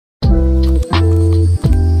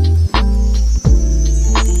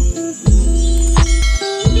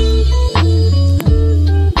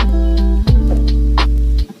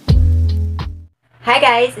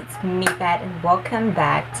Kat and welcome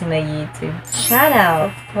back to my YouTube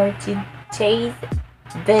channel. For today's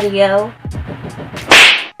video,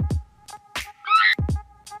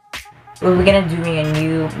 we're gonna doing a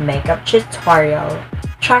new makeup tutorial.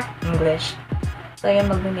 Char English. So ayan,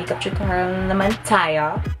 mag-makeup tutorial naman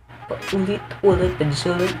tayo. Ulit-ulit,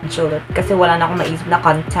 pajulit kasi wala na akong maisip na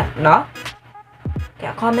content, no?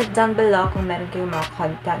 Kaya comment down below kung meron kayong mga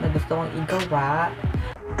content na gusto kong igawa.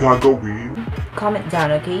 Gagawin. Comment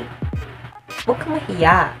down, okay? Huwag kang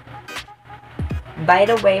mahiya. By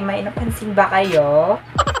the way, may napansin ba kayo?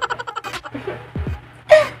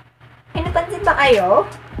 May napansin ba kayo?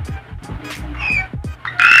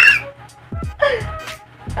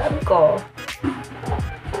 Alam ko.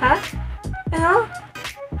 Ha? Ano?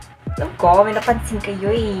 Alam ko, may napansin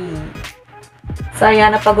kayo eh. So,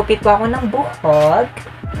 ayan, napagupit ko ako ng buhok.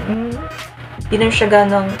 Di na siya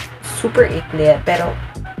ganong super ikli, pero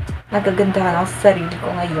nagagandahan ako sa sarili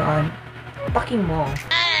ko ngayon. Paki mo.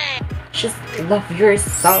 Just love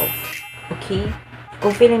yourself. Okay?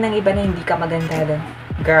 Kung feeling ng iba na hindi ka maganda din,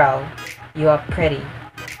 girl, you are pretty.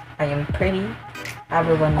 I am pretty.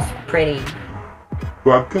 Everyone is pretty.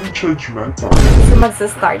 Huwag kang judgmental. So,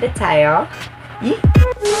 magsa-start na tayo. Yeah.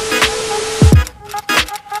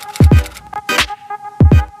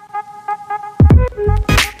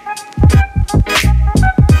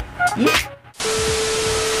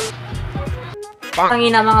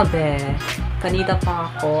 Pangina mga be, kanina pa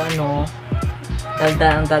ako,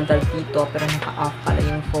 daldal dito, pero naka-off pala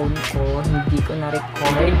yung phone ko, hindi ko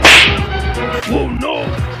na-record. Oh no!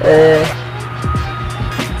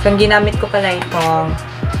 So, ginamit ko pala itong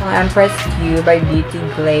Empress Q by Beauty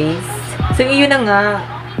Glaze. So, iyon na nga,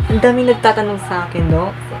 ang daming nagtatanong sa akin,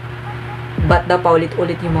 no? Ba't daw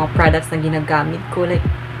paulit-ulit yung mga products na ginagamit ko? Like,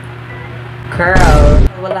 girl,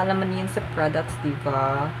 wala naman yan sa products,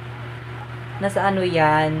 diba? Nasa ano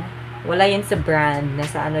yan? Wala yan sa brand.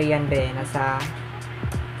 Nasa ano yan, be? Nasa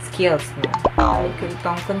skills mo. Like,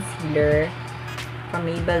 itong concealer from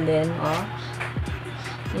Maybelline, oh.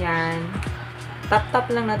 Yan.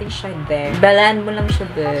 Tap-tap lang natin siya, be. Balan mo lang siya,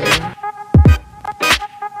 be.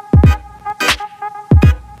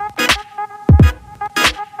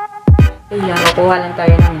 Ayan, kukuha lang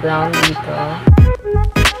tayo ng brown dito.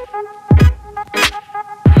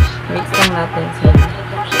 Mix lang natin siya.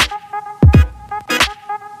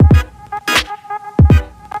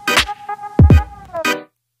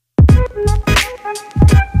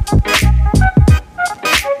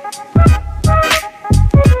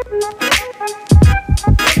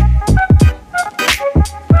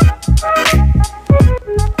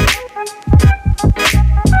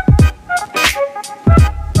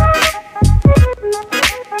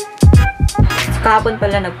 Kahapon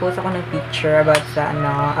pala nag-post ako ng picture about sa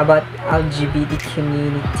about LGBT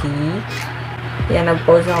community. Yan,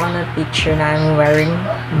 nag-post ako ng picture na I'm wearing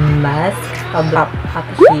mask up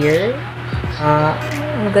here.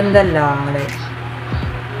 Ang ganda lang, like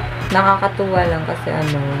nakakatuwa lang kasi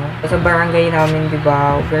sa barangay namin,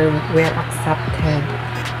 diba, we're accepted,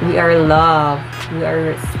 we are loved, we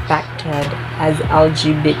are respected as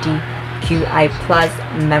LGBTQI+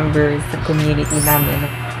 members sa community namin.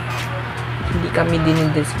 Hindi kami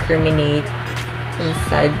din-discriminate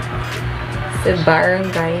sa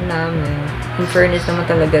barangay namin. In fairness naman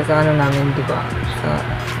talaga sa namin, diba? Sa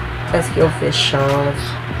SK officials.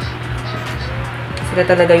 Sila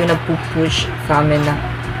talaga yung nagpupush sa amin na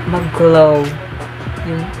mag-glow.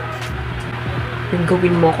 Yung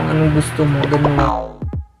gawin mo kung anong gusto mo. Ganun.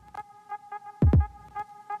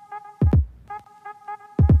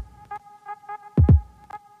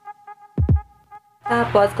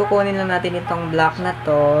 Tapos, kukunin lang natin itong black na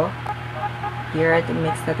to. Here, at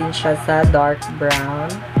mix natin siya sa dark brown.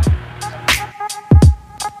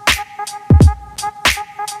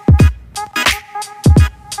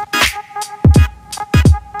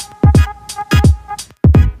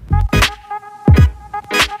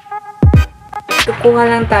 Kukuha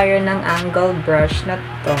lang tayo ng angle brush na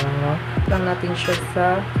to. Lang natin siya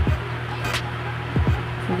sa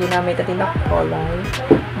ginamit natin na kulay.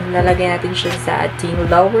 Nalagay natin siya sa ating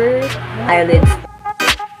lower eyelids.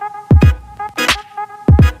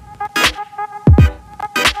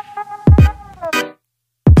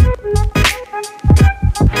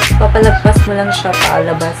 Papalagpas mo lang siya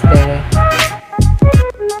paalabas, be.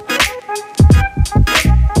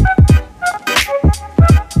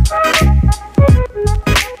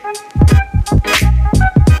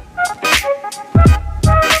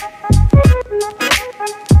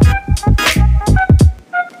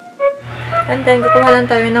 And then, kukuha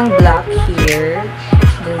lang tayo ng black here.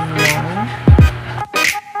 Ganyan.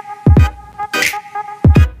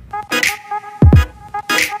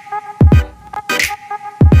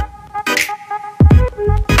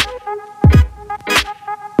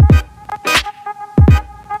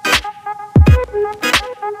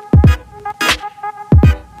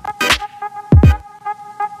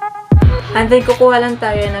 And then, kukuha lang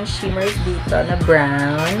tayo ng shimmers dito na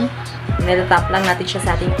brown. Nilatap lang natin siya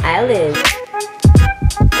sa ating eyelid.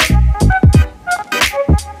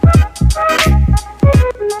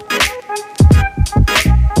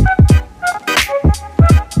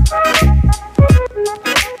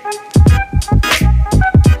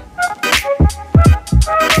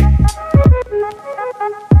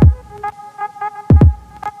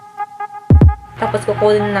 Tapos,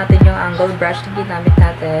 kukunin natin yung angle brush na ginamit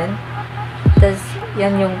natin. Tapos,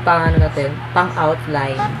 yan yung pang natin, pang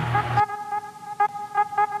outline.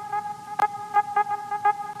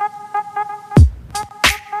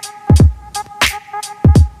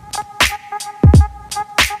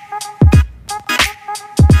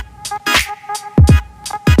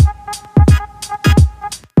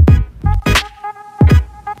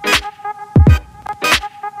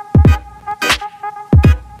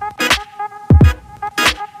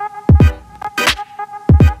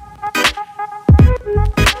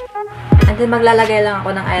 Then, maglalagay lang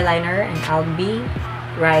ako ng eyeliner and I'll be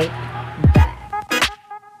right back.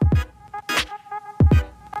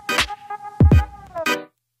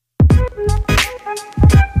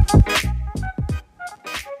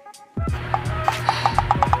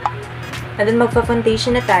 And then,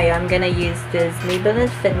 magpa-foundation na tayo. I'm gonna use this Maybelline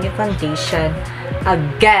Fit Me Foundation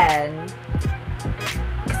again.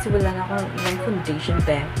 Kasi wala na akong ibang foundation,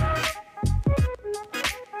 be.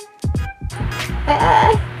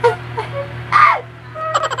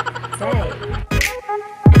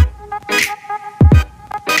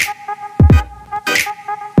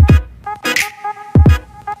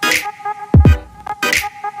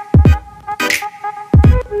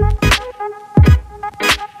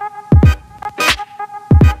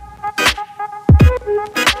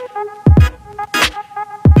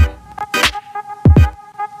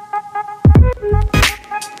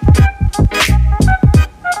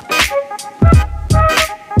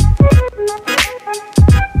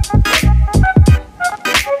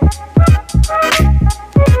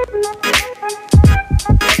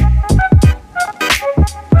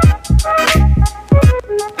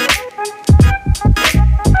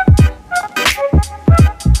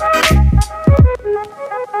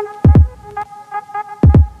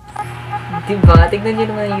 Diba? Tignan nyo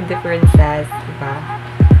naman yung differences. Diba?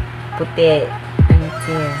 Puti.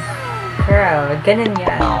 Itim. Girl, ganun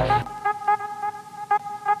yan.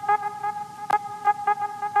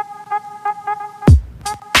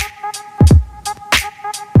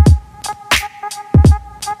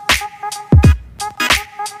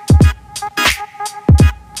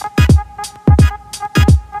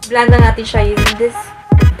 Blend na natin siya using this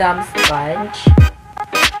dumb sponge.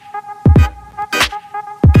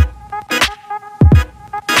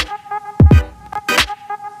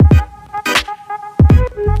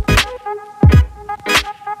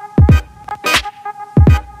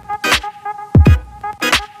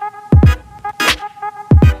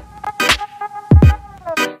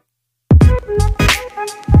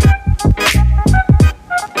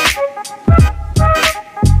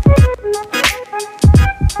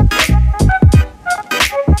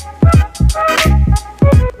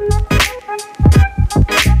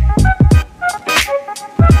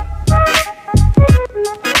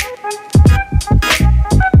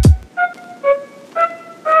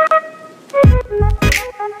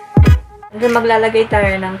 Then, maglalagay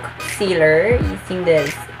tayo ng concealer using this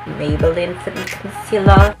Maybelline Fit Me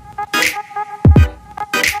Concealer.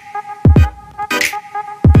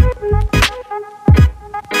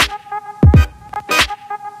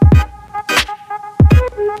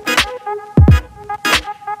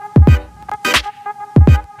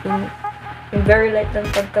 Yung very light ng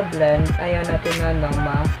pagka-blend, ayaw natin na lang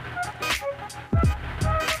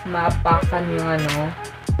maapakan yung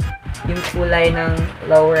yung kulay ng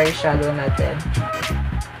lower eyeshadow natin.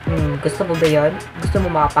 Gusto mo ba yun? Gusto mo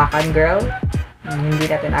maapakan, girl? Hindi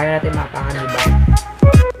natin, ayaw natin maapakan, diba?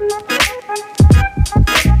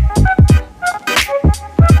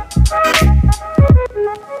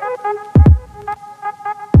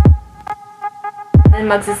 Then,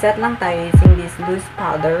 magsiset lang tayo using this loose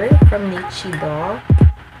powder from Nichido.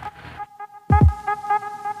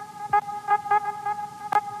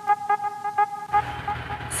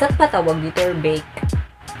 Set pa tawag dito or bake?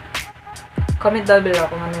 Comment down below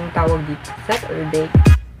kung anong tawag dito. Set or bake?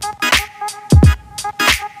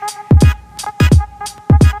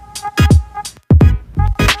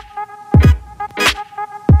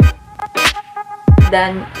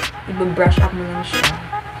 Then, i-brush up mo lang siya.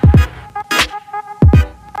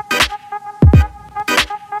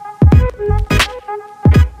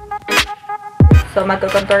 So,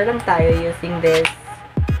 magko-contour lang tayo using this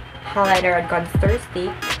highlighter and contour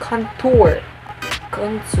stick contour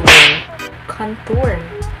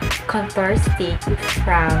stick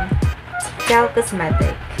from Glam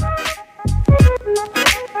Cosmetic.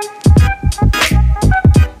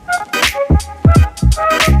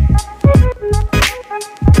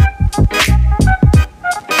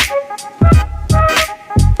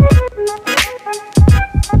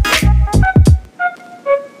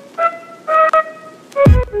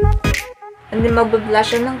 And then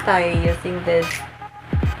magbablush lang tayo using this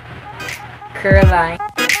curl line.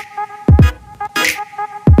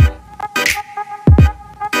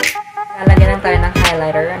 Lalagyan lang tayo ng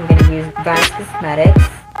highlighter. I'm gonna use Glam Cosmetics.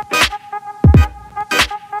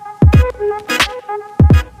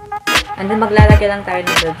 And then maglalagay lang tayo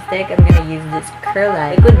ng lipstick. I'm gonna use this curl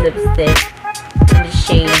line liquid lipstick in the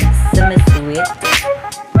shade Semi Sweet.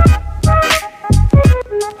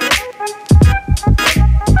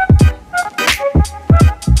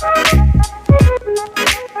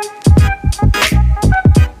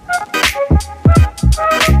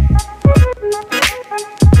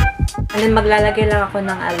 And then maglalagay lang ako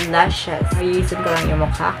ng eyelashes. Ayusin ko lang yung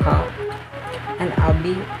mukha ko. And I'll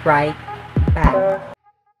be right back.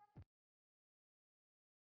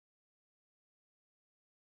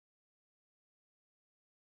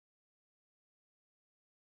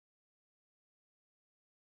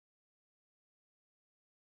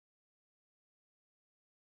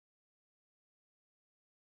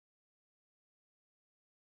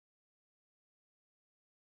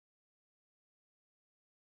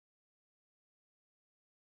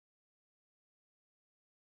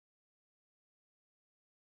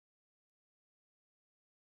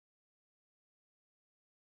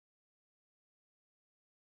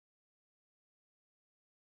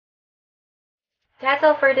 That's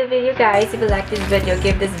all for the video, guys. If you like this video,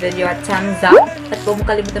 give this video a thumbs up. At huwag mo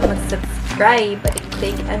kalimutan mag-subscribe at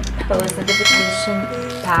i-click and post notification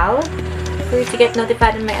bell for you to get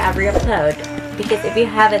notified on my every upload. Because if you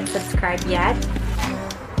haven't subscribed yet,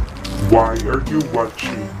 Why are you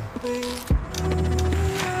watching?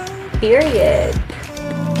 period.